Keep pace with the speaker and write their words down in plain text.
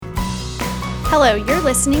Hello, you're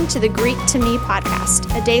listening to the Greek to Me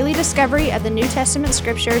podcast, a daily discovery of the New Testament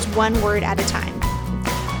scriptures one word at a time.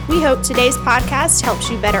 We hope today's podcast helps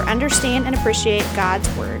you better understand and appreciate God's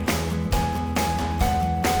word.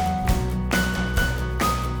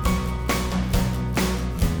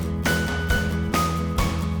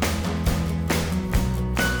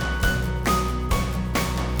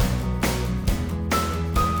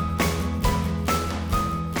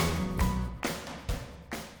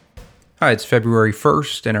 Hi, it's February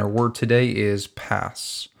 1st, and our word today is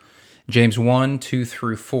pass. James 1, 2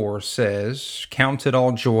 through 4 says, "Count it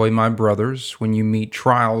all joy, my brothers, when you meet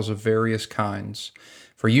trials of various kinds.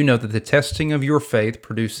 For you know that the testing of your faith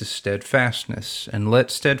produces steadfastness, and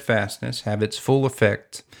let steadfastness have its full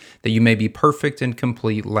effect, that you may be perfect and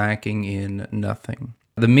complete, lacking in nothing."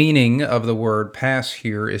 The meaning of the word pass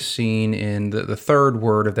here is seen in the third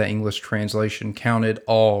word of that English translation, count it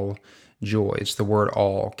all joy. It's the word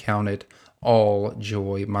all. Count it all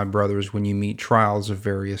joy, my brothers, when you meet trials of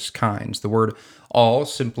various kinds. The word all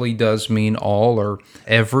simply does mean all or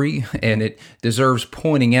every, and it deserves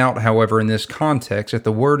pointing out, however, in this context, that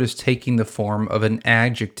the word is taking the form of an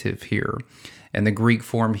adjective here, and the Greek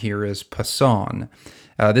form here is passon.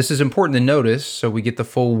 This is important to notice, so we get the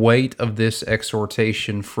full weight of this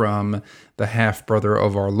exhortation from the half-brother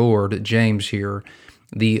of our Lord, James here.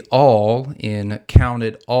 The all in count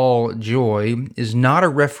it all joy is not a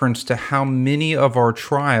reference to how many of our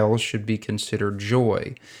trials should be considered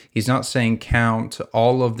joy. He's not saying count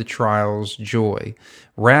all of the trials joy.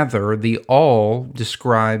 Rather, the all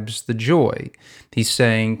describes the joy. He's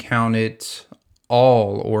saying count it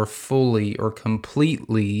all or fully or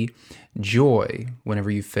completely joy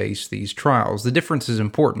whenever you face these trials. The difference is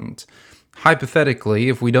important. Hypothetically,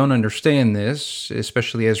 if we don't understand this,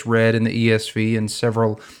 especially as read in the ESV and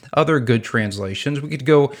several other good translations, we could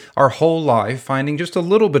go our whole life finding just a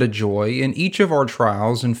little bit of joy in each of our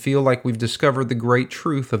trials and feel like we've discovered the great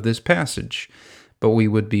truth of this passage. But we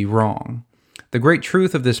would be wrong. The great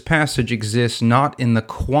truth of this passage exists not in the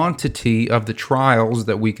quantity of the trials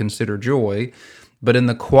that we consider joy, but in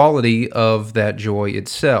the quality of that joy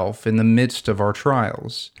itself in the midst of our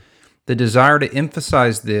trials. The desire to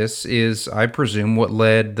emphasize this is, I presume, what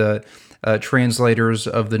led the translators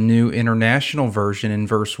of the New International Version in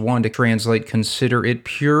verse 1 to translate, "Consider it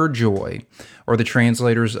pure joy," or the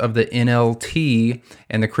translators of the NLT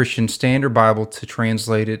and the Christian Standard Bible to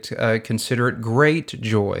translate it, "Consider it great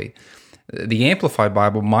joy." The Amplified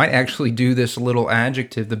Bible might actually do this little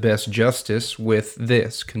adjective the best justice with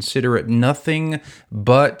this, "Consider it nothing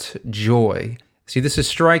but joy." See, this is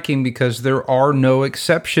striking because there are no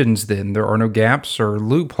exceptions then. There are no gaps or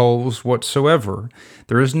loopholes whatsoever.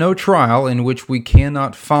 There is no trial in which we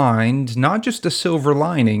cannot find not just a silver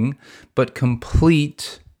lining, but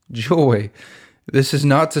complete joy. This is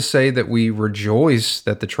not to say that we rejoice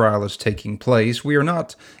that the trial is taking place. We are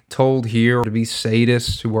not told here to be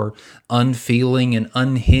sadists who are unfeeling and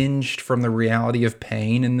unhinged from the reality of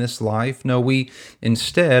pain in this life. No, we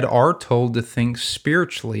instead are told to think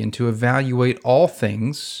spiritually and to evaluate all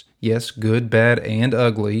things, yes, good, bad, and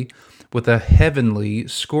ugly, with a heavenly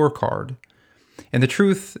scorecard. And the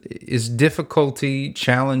truth is difficulty,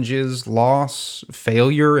 challenges, loss,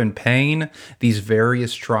 failure, and pain, these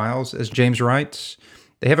various trials, as James writes,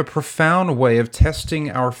 they have a profound way of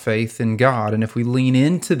testing our faith in God. And if we lean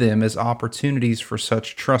into them as opportunities for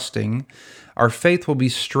such trusting, our faith will be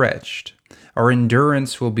stretched, our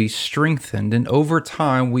endurance will be strengthened, and over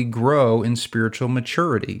time we grow in spiritual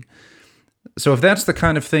maturity. So if that's the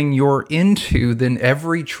kind of thing you're into, then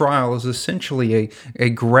every trial is essentially a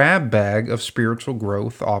grab bag of spiritual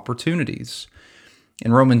growth opportunities.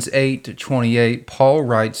 In Romans 8:28, Paul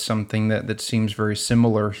writes something that seems very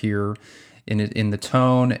similar here in the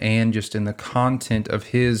tone and just in the content of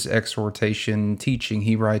his exhortation teaching.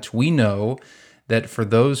 He writes, "We know that for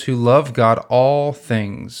those who love God, all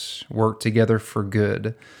things work together for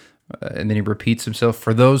good." And then he repeats himself,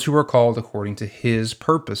 "For those who are called according to his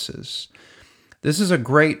purposes." This is a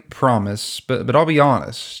great promise, but I'll be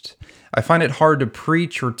honest. I find it hard to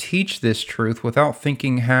preach or teach this truth without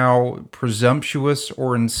thinking how presumptuous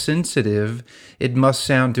or insensitive it must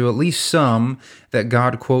sound to at least some that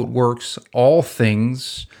God, quote, works all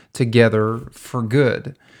things together for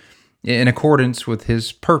good, in accordance with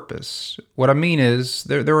his purpose. What I mean is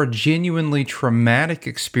there are genuinely traumatic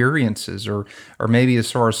experiences, or maybe as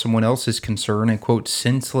far as someone else is concerned, and quote,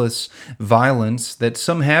 senseless violence that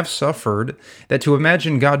some have suffered, that to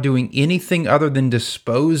imagine God doing anything other than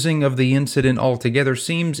disposing of the incident altogether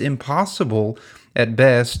seems impossible at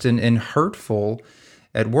best and hurtful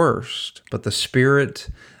at worst. But the Spirit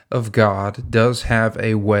of God does have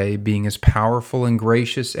a way, being as powerful and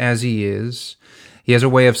gracious as He is, He has a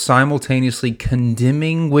way of simultaneously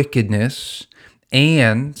condemning wickedness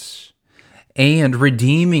and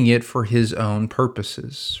redeeming it for His own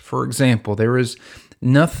purposes. For example, there is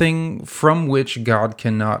nothing from which God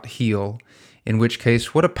cannot heal, in which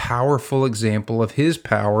case, what a powerful example of His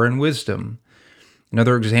power and wisdom.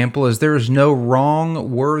 Another example is there is no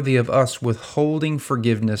wrong worthy of us withholding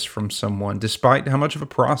forgiveness from someone, despite how much of a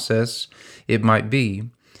process it might be.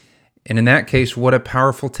 And in that case, what a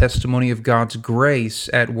powerful testimony of God's grace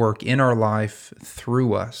at work in our life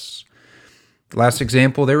through us. Last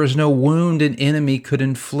example, there is no wound an enemy could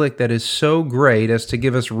inflict that is so great as to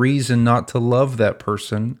give us reason not to love that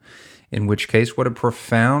person, in which case, what a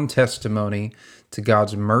profound testimony to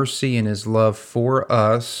God's mercy and His love for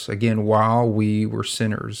us. Again, while we were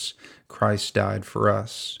sinners, Christ died for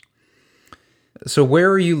us. So where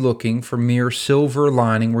are you looking for mere silver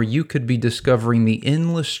lining where you could be discovering the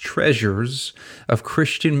endless treasures of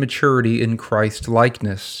Christian maturity in Christ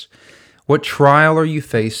likeness? What trial are you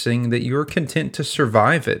facing that you're content to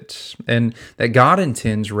survive it, and that God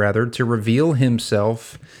intends, rather, to reveal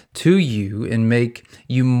Himself to you and make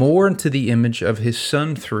you more into the image of His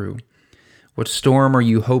Son through? What storm are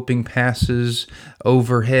you hoping passes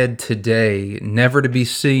overhead today, never to be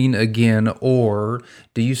seen again, or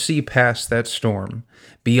do you see past that storm,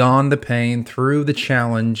 beyond the pain, through the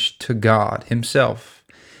challenge to God Himself?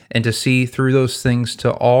 And to see through those things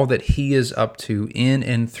to all that He is up to in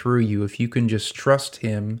and through you, if you can just trust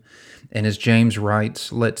Him. And as James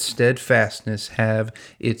writes, let steadfastness have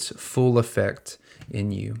its full effect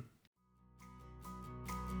in you.